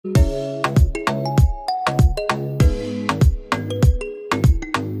Hey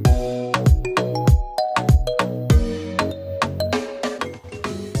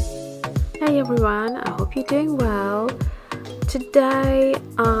everyone, I hope you're doing well. Today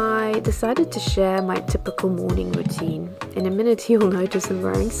I decided to share my typical morning routine. In a minute you'll notice I'm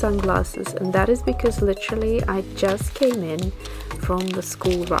wearing sunglasses, and that is because literally I just came in from the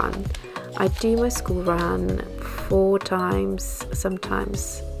school run. I do my school run 4 times,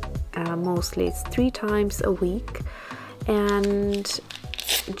 sometimes mostly it's 3 times a week, and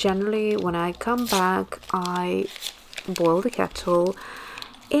generally when I come back I boil the kettle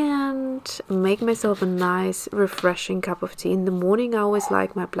and make myself a nice refreshing cup of tea. In the morning I always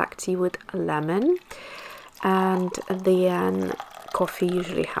like my black tea with a lemon, and then coffee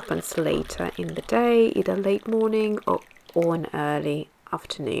usually happens later in the day, either late morning or an early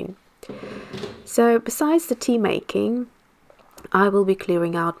afternoon. So besides the tea making, I will be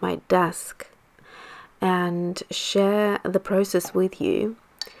clearing out my desk and share the process with you,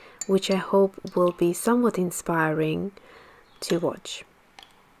 which I hope will be somewhat inspiring to watch.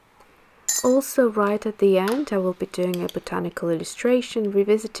 Also, right at the end I will be doing a botanical illustration,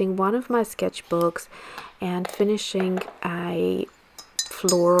 revisiting one of my sketchbooks and finishing a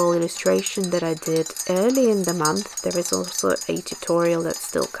floral illustration that I did early in the month. There is also a tutorial that's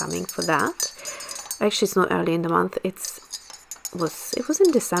still coming for that. Actually, it's not early in the month, it was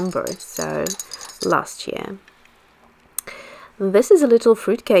in December, so last year. This is a little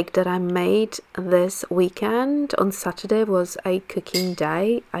fruitcake that I made this weekend. On Saturday was a cooking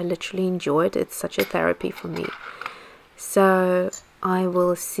day. I literally enjoyed it. It's such a therapy for me. So I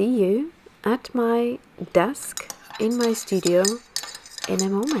will see you at my desk in my studio in a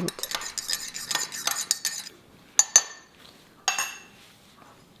moment.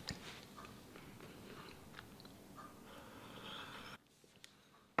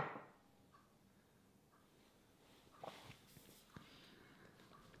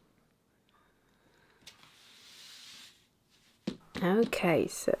 Okay,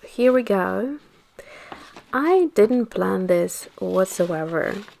 so here we go. I didn't plan this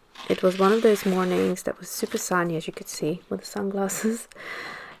whatsoever. It was one of those mornings that was super sunny, as you could see with the sunglasses,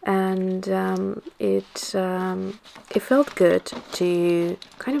 and it felt good to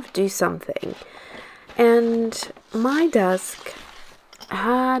kind of do something. And my desk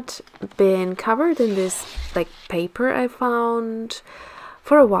had been covered in this like paper I found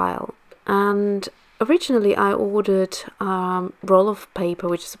for a while, and originally I ordered a roll of paper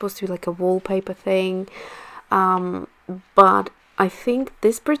which is supposed to be like a wallpaper thing, but I think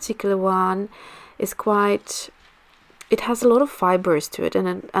this particular one is it has a lot of fibers to it,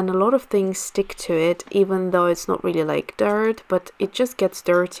 and a lot of things stick to it, even though it's not really like dirt, but it just gets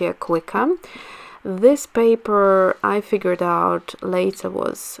dirtier quicker. This paper, I figured out later,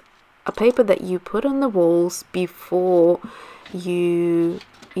 was a paper that you put on the walls before you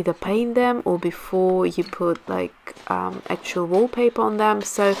either paint them or before you put like actual wallpaper on them.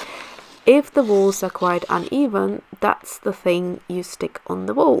 So if the walls are quite uneven, that's the thing you stick on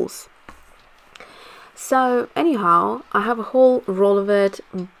the walls. So anyhow, I have a whole roll of it,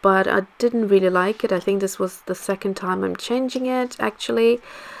 but I didn't really like it. I think this was the second time I'm changing it actually,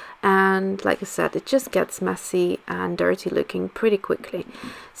 and like I said, it just gets messy and dirty looking pretty quickly.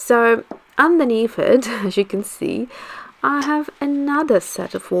 So underneath it, as you can see, I have another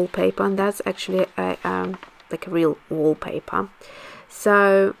set of wallpaper, and that's actually like a real wallpaper.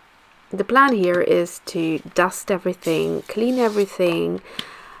 So the plan here is to dust everything, clean everything.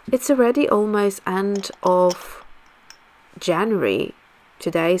 It's already almost end of January.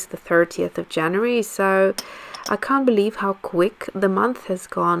 Today is the 30th of January, so I can't believe how quick the month has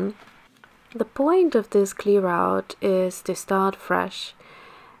gone. The point of this clear out is to start fresh.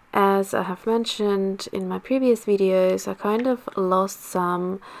 As I have mentioned in my previous videos, I kind of lost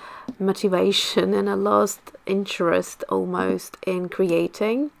some motivation and I lost interest almost in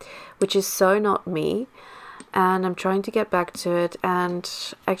creating, which is so not me, and I'm trying to get back to it, and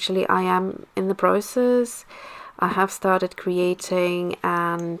actually I am in the process. I have started creating,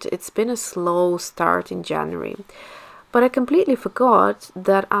 and it's been a slow start in January, but I completely forgot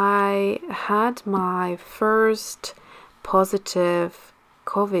that I had my first positive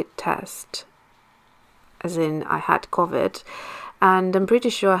COVID test, as in I had COVID, and I'm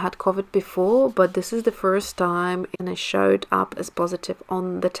pretty sure I had COVID before, but this is the first time and I showed up as positive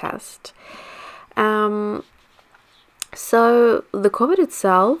on the test. So the COVID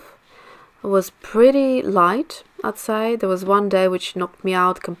itself was pretty light, I'd say. There was one day which knocked me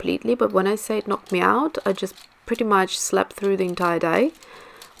out completely, but when I say it knocked me out, I just pretty much slept through the entire day,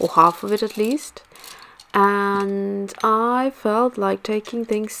 or half of it at least. and I felt like taking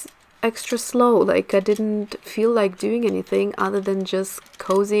things extra slow. Like I didn't feel like doing anything other than just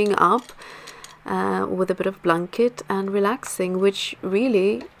cozying up with a bit of blanket and relaxing, which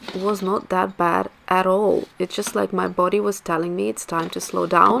really was not that bad at all. It's just like my body was telling me it's time to slow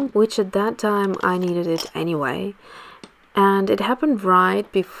down, which at that time I needed it anyway. And it happened right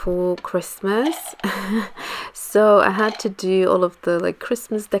before Christmas. So I had to do all of the like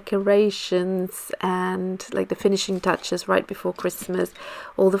Christmas decorations and like the finishing touches right before Christmas,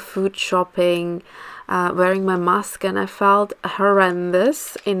 all the food shopping, wearing my mask, and I felt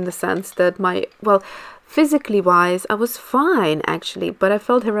horrendous in the sense that well, physically wise I was fine actually, but I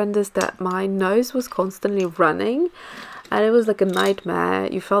felt horrendous that my nose was constantly running. And it was like a nightmare.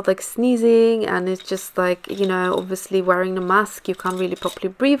 You felt like sneezing, and it's just like, you know, obviously wearing a mask, you can't really properly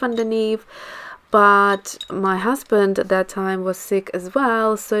breathe underneath. But my husband at that time was sick as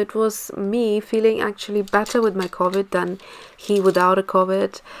well, so it was me feeling actually better with my COVID than he without a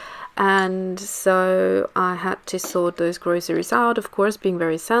COVID. And so I had to sort those groceries out, of course, being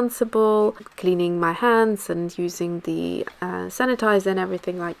very sensible, cleaning my hands and using the sanitizer and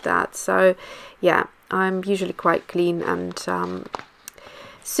everything like that. So yeah, I'm usually quite clean and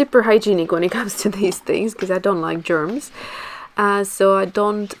super hygienic when it comes to these things, because I don't like germs. So I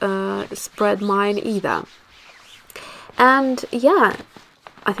don't spread mine either. And yeah,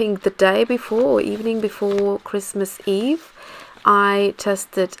 I think the day before, or evening before Christmas Eve, I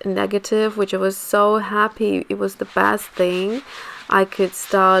tested negative, which I was so happy. It was the best thing. I could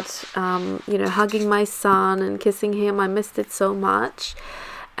start, you know, hugging my son and kissing him. I missed it so much.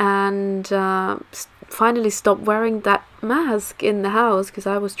 And finally stopped wearing that mask in the house, because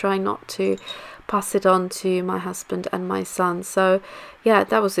I was trying not to pass it on to my husband and my son. So yeah,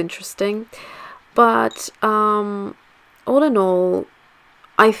 that was interesting. But all in all,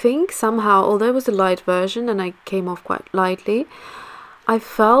 I think somehow, although it was a light version and I came off quite lightly, I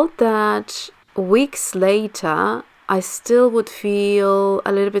felt that weeks later I still would feel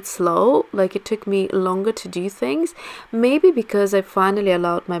a little bit slow, like it took me longer to do things. Maybe because I finally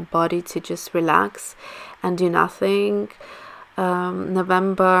allowed my body to just relax and do nothing.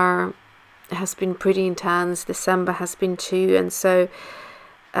 November has been pretty intense, December has been too, and so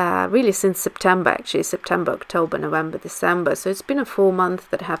really since September, actually, September, October, November, December. So it's been a 4 months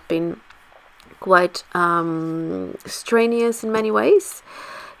that have been quite strenuous in many ways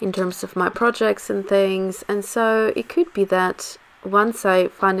in terms of my projects and things. And so it could be that once I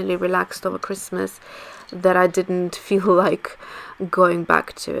finally relaxed over Christmas, that I didn't feel like going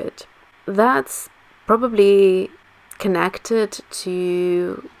back to it. That's probably connected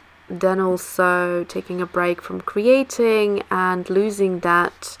to then also taking a break from creating and losing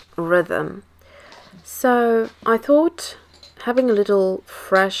that rhythm. So I thought having a little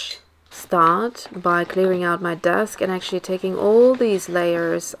fresh start by clearing out my desk and actually taking all these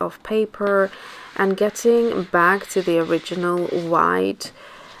layers of paper and getting back to the original white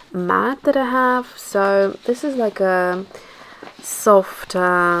mat that I have. So this is like a soft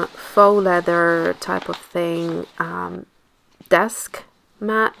faux leather type of thing, desk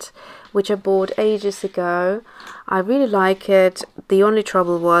mat, which I bought ages ago. I really like it. The only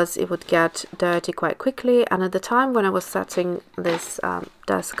trouble was it would get dirty quite quickly, and at the time when I was setting this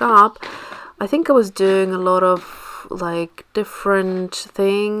desk up, I think I was doing a lot of like different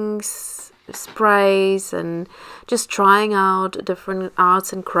things, sprays, and just trying out different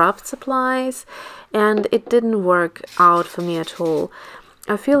arts and craft supplies, and it didn't work out for me at all.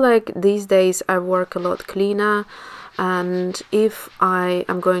 I feel like these days I work a lot cleaner, and if I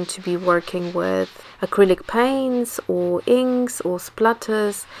am going to be working with acrylic paints or inks or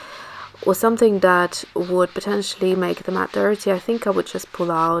splatters or something that would potentially make the mat dirty, I think I would just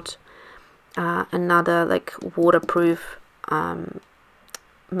pull out another like waterproof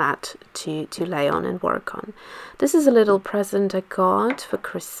mat to lay on and work on. This is a little present I got for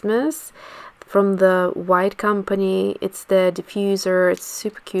Christmas from the white company. It's the diffuser. It's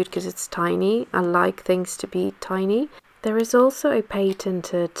super cute because it's tiny. I like things to be tiny. There is also a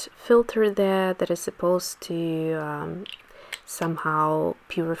patented filter there that is supposed to somehow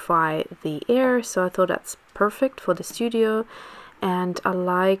purify the air, so I thought that's perfect for the studio. And I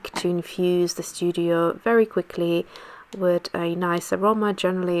like to infuse the studio very quickly with a nice aroma.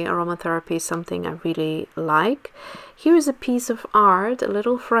 Generally, aromatherapy is something I really like. Here is a piece of art, a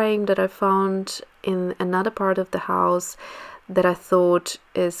little frame that I found in another part of the house that I thought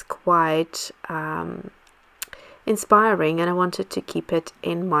is quite inspiring, and I wanted to keep it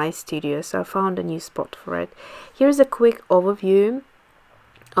in my studio, so I found a new spot for it. Here's a quick overview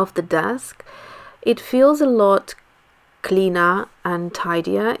of the desk. It feels a lot cleaner and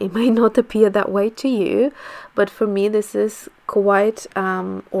tidier. It may not appear that way to you, but for me this is quite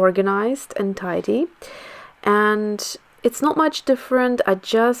organized and tidy, and it's not much different. I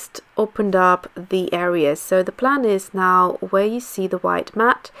just opened up the areas. So the plan is now where you see the white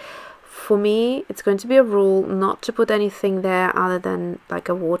mat, for me it's going to be a rule not to put anything there other than like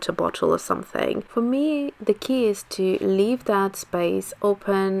a water bottle or something. For me the key is to leave that space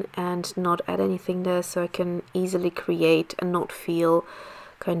open and not add anything there, so I can easily create and not feel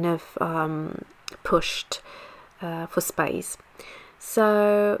kind of pushed for space.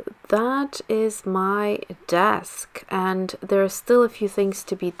 So that is my desk, and there are still a few things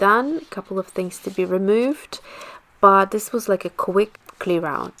to be done, a couple of things to be removed, but this was like a quick clear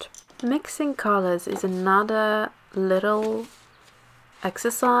out. Mixing colors is another little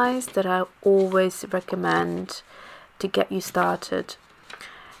exercise that I always recommend to get you started.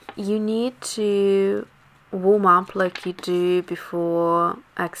 You need to warm up like you do before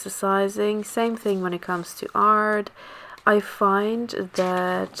exercising. Same thing when it comes to art. I find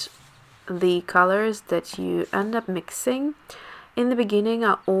that the colors that you end up mixing in the beginning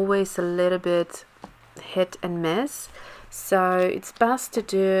are always a little bit hit and miss, so it's best to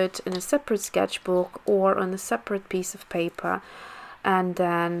do it in a separate sketchbook or on a separate piece of paper, and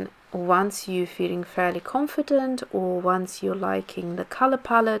then once you're feeling fairly confident, or once you're liking the color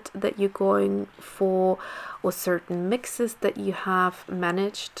palette that you're going for, or certain mixes that you have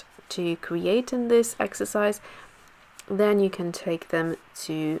managed to create in this exercise, then you can take them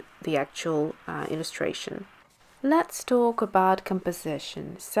to the actual illustration. Let's talk about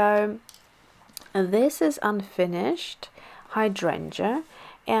composition. So this is unfinished hydrangea,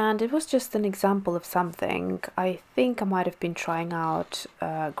 and it was just an example of something. I think I might have been trying out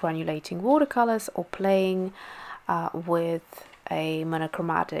granulating watercolors or playing with a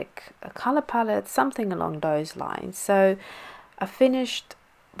monochromatic color palette, something along those lines. So a finished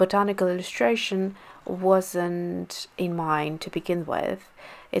botanical illustration wasn't in mind to begin with.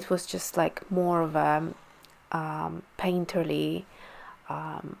 It was just like more of a painterly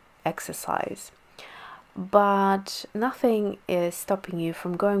exercise, but nothing is stopping you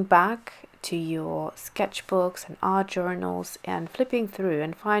from going back to your sketchbooks and art journals and flipping through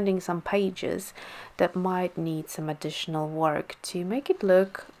and finding some pages that might need some additional work to make it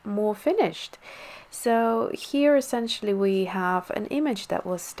look more finished. So here essentially we have an image that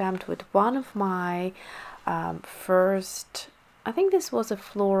was stamped with one of my first, I think this was a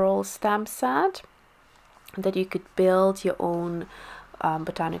floral stamp set that you could build your own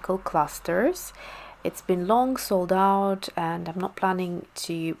botanical clusters. It's been long sold out, and I'm not planning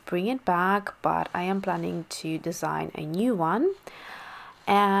to bring it back, but I am planning to design a new one.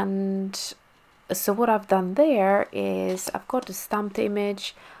 And so what I've done there is I've got a stamped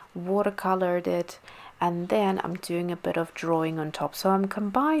image, watercolored it, and then I'm doing a bit of drawing on top. So I'm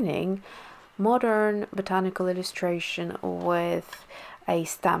combining modern botanical illustration with a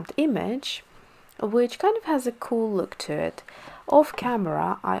stamped image, which kind of has a cool look to it. Off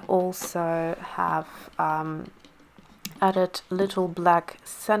camera I also have added little black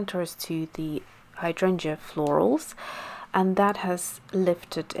centers to the hydrangea florals, and that has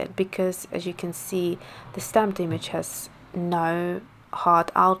lifted it, because as you can see the stamped image has no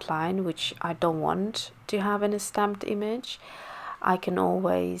hard outline, which I don't want to have in a stamped image. I can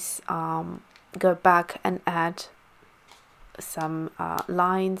always go back and add some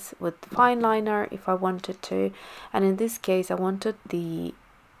lines with fine liner if I wanted to, and in this case I wanted the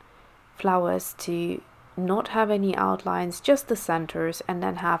flowers to not have any outlines, just the centers, and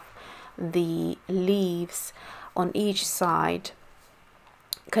then have the leaves on each side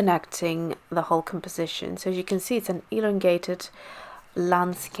connecting the whole composition. So as you can see, it's an elongated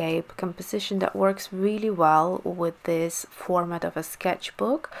landscape composition that works really well with this format of a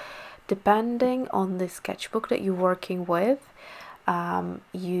sketchbook. Depending on the sketchbook that you're working with,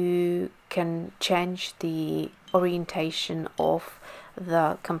 you can change the orientation of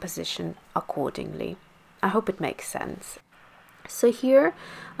the composition accordingly. I hope it makes sense. So here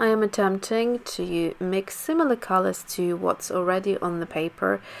I am attempting to mix similar colors to what's already on the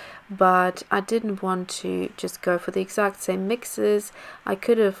paper, but I didn't want to just go for the exact same mixes. I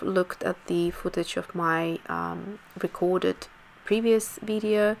could have looked at the footage of my recorded previous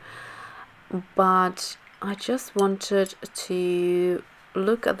video, but I just wanted to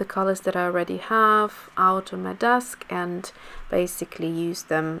look at the colors that I already have out on my desk and basically use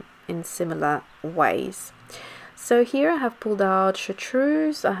them in similar ways. So here I have pulled out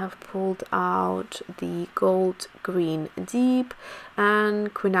chartreuse, I have pulled out the gold green deep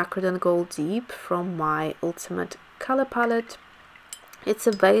and quinacridone gold deep from my ultimate color palette. It's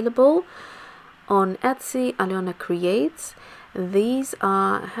available on Etsy, Alyona Creates. These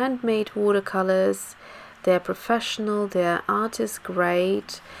are handmade watercolors. They're professional, they're artist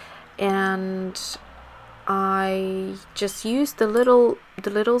grade, and I just used the little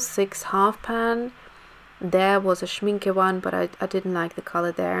 6 half pan. There was a Schminke one, but I didn't like the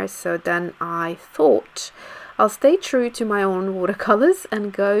color there, so then I thought I'll stay true to my own watercolors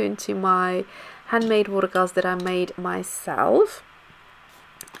and go into my handmade watercolors that I made myself.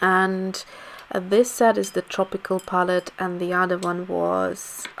 And this set is the Tropical palette, and the other one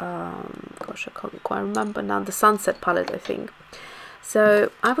was gosh, I can't quite remember now, the Sunset palette, I think.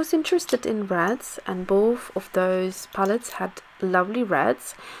 So I was interested in reds, and both of those palettes had lovely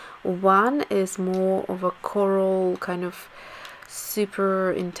reds. One is more of a coral, kind of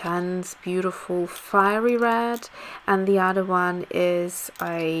super intense, beautiful, fiery red, and the other one is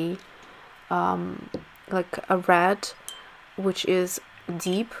a like a red which is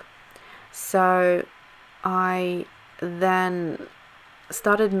deep. So I then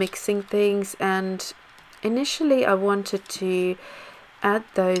started mixing things, and initially I wanted to add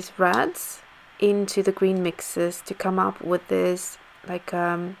those reds into the green mixes to come up with this like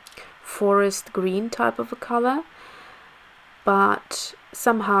forest green type of a color, but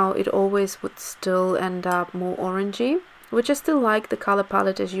somehow it always would still end up more orangey, which I still like the color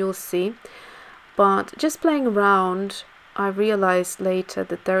palette, as you'll see. But just playing around, I realized later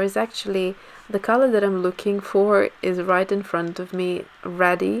that there is actually the color that I'm looking for is right in front of me,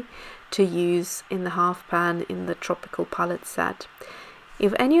 ready to use in the half pan in the Tropical palette set.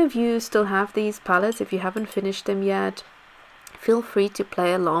 If any of you still have these palettes, if you haven't finished them yet, feel free to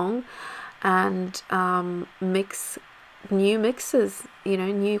play along and mix new mixes, you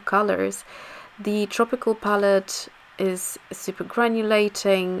know, new colors. The Tropical palette is super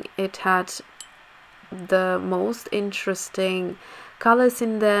granulating. It had the most interesting colors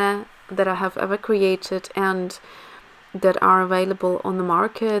in there that I have ever created and that are available on the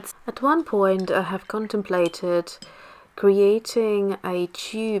market. At one point I have contemplated creating a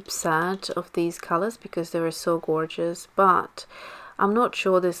tube set of these colors because they were so gorgeous, but I'm not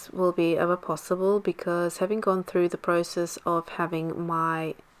sure this will be ever possible, because having gone through the process of having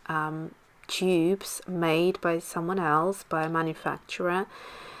my tubes made by someone else, by a manufacturer,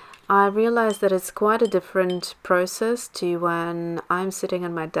 I realized that it's quite a different process to when I'm sitting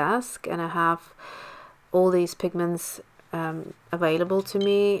at my desk and I have all these pigments available to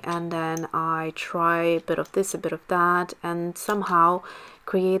me, and then I try a bit of this, a bit of that, and somehow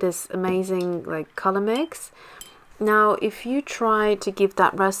create this amazing like color mix. Now if you try to give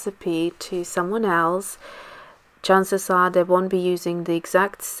that recipe to someone else, chances are they won't be using the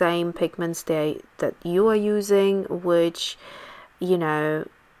exact same pigments that you are using, which, you know,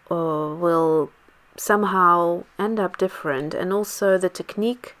 will somehow end up different. And also the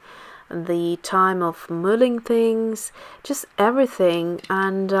technique, the time of mulling things, just everything.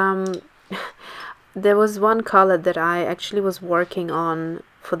 And there was one color that I actually was working on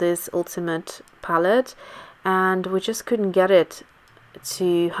for this ultimate palette, and we just couldn't get it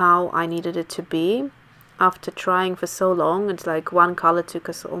to how I needed it to be. After trying for so long, it's like one color took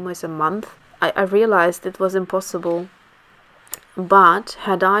us almost a month. I realized it was impossible. But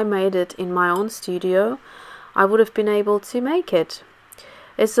had I made it in my own studio, I would have been able to make it.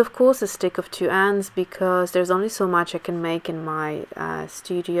 It's of course a stick of two ends, because there's only so much I can make in my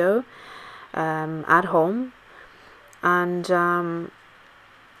studio at home. And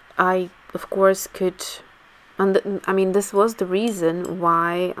I of course could, and I mean, this was the reason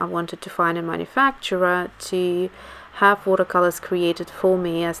why I wanted to find a manufacturer to have watercolors created for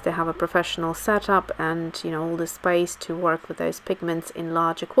me, as they have a professional setup and, you know, all the space to work with those pigments in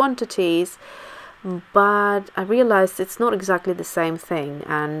larger quantities. But I realized it's not exactly the same thing,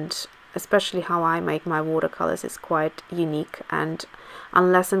 and especially how I make my watercolors is quite unique. And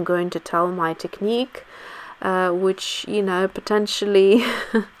unless I'm going to tell my technique, which, you know, potentially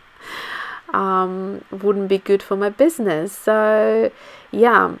wouldn't be good for my business. So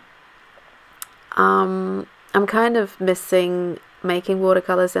yeah, I'm kind of missing making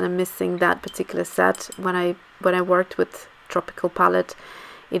watercolors, and I'm missing that particular set. When I worked with Tropical palette,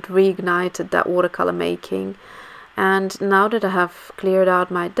 it reignited that watercolor making. And now that I have cleared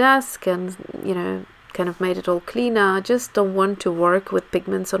out my desk and, you know, kind of made it all cleaner, I just don't want to work with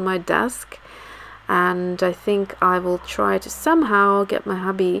pigments on my desk. And I think I will try to somehow get my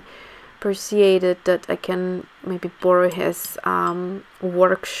hubby persuaded that I can maybe borrow his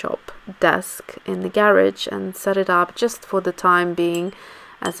workshop desk in the garage and set it up just for the time being,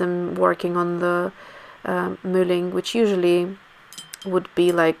 as I'm working on the mulling, which usually would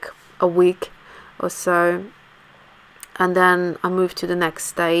be like a week or so. and then I move to the next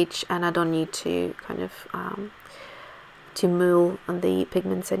stage, and I don't need to kind of to mull on the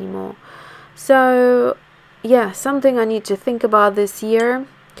pigments anymore. So yeah, something I need to think about this year,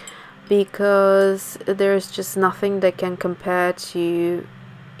 because there's just nothing that can compare to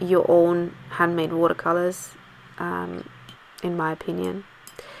your own handmade watercolors, in my opinion.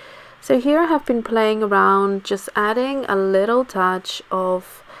 So here I have been playing around, just adding a little touch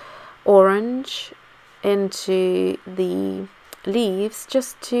of orange into the leaves,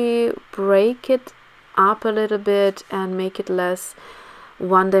 just to break it up a little bit and make it less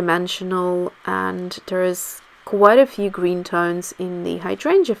one-dimensional. And there's quite a few green tones in the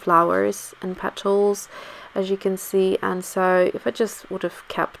hydrangea flowers and petals, as you can see. And so if I just would have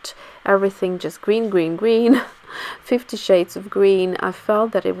kept everything just green, green, green, 50 shades of green, I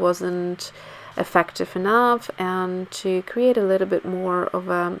felt that it wasn't effective enough. And to create a little bit more of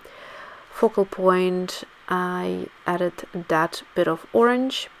a focal point, I added that bit of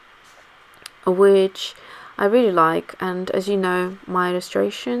orange, which I really like. And as you know, my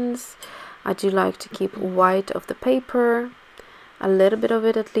illustrations, I do like to keep white of the paper, a little bit of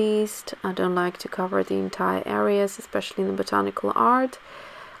it at least. I don't like to cover the entire areas, especially in the botanical art.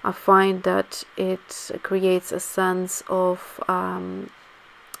 I find that it creates a sense of, I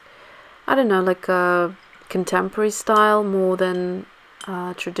don't know, like a contemporary style more than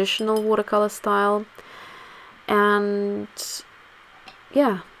traditional watercolor style. And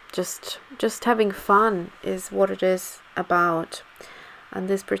yeah, just having fun is what it is about. And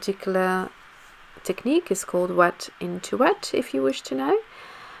this particular technique is called wet into wet, if you wish to know,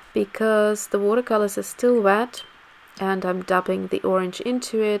 because the watercolors are still wet and I'm dabbing the orange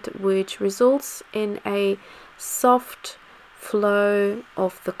into it, which results in a soft flow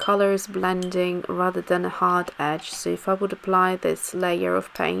of the colors blending rather than a hard edge. So if I would apply this layer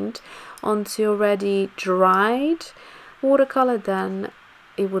of paint onto already dried watercolor, then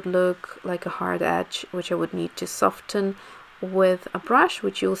it would look like a hard edge, which I would need to soften with a brush,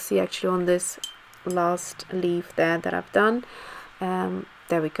 which you'll see actually on this last leaf there that I've done.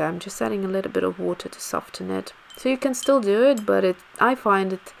 There we go. I'm just adding a little bit of water to soften it. So you can still do it, but I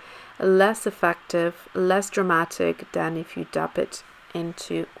find it less effective, less dramatic than if you dab it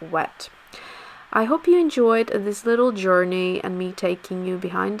into wet. I hope you enjoyed this little journey and me taking you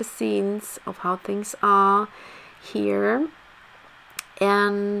behind the scenes of how things are here.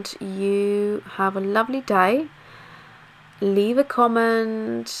 And you have a lovely day. Leave a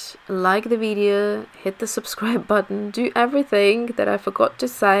comment, like the video, hit the subscribe button, do everything that I forgot to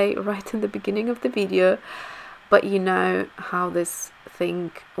say right in the beginning of the video, but you know how this thing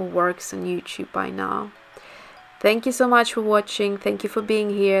works on YouTube by now. Thank you so much for watching, thank you for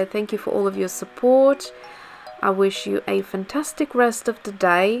being here, thank you for all of your support. I wish you a fantastic rest of the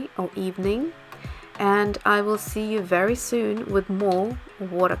day or evening, and I will see you very soon with more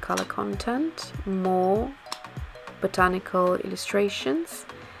watercolor content, more botanical illustrations,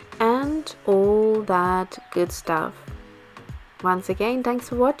 and all that good stuff. Once again, thanks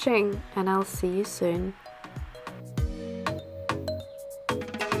for watching, and I'll see you soon.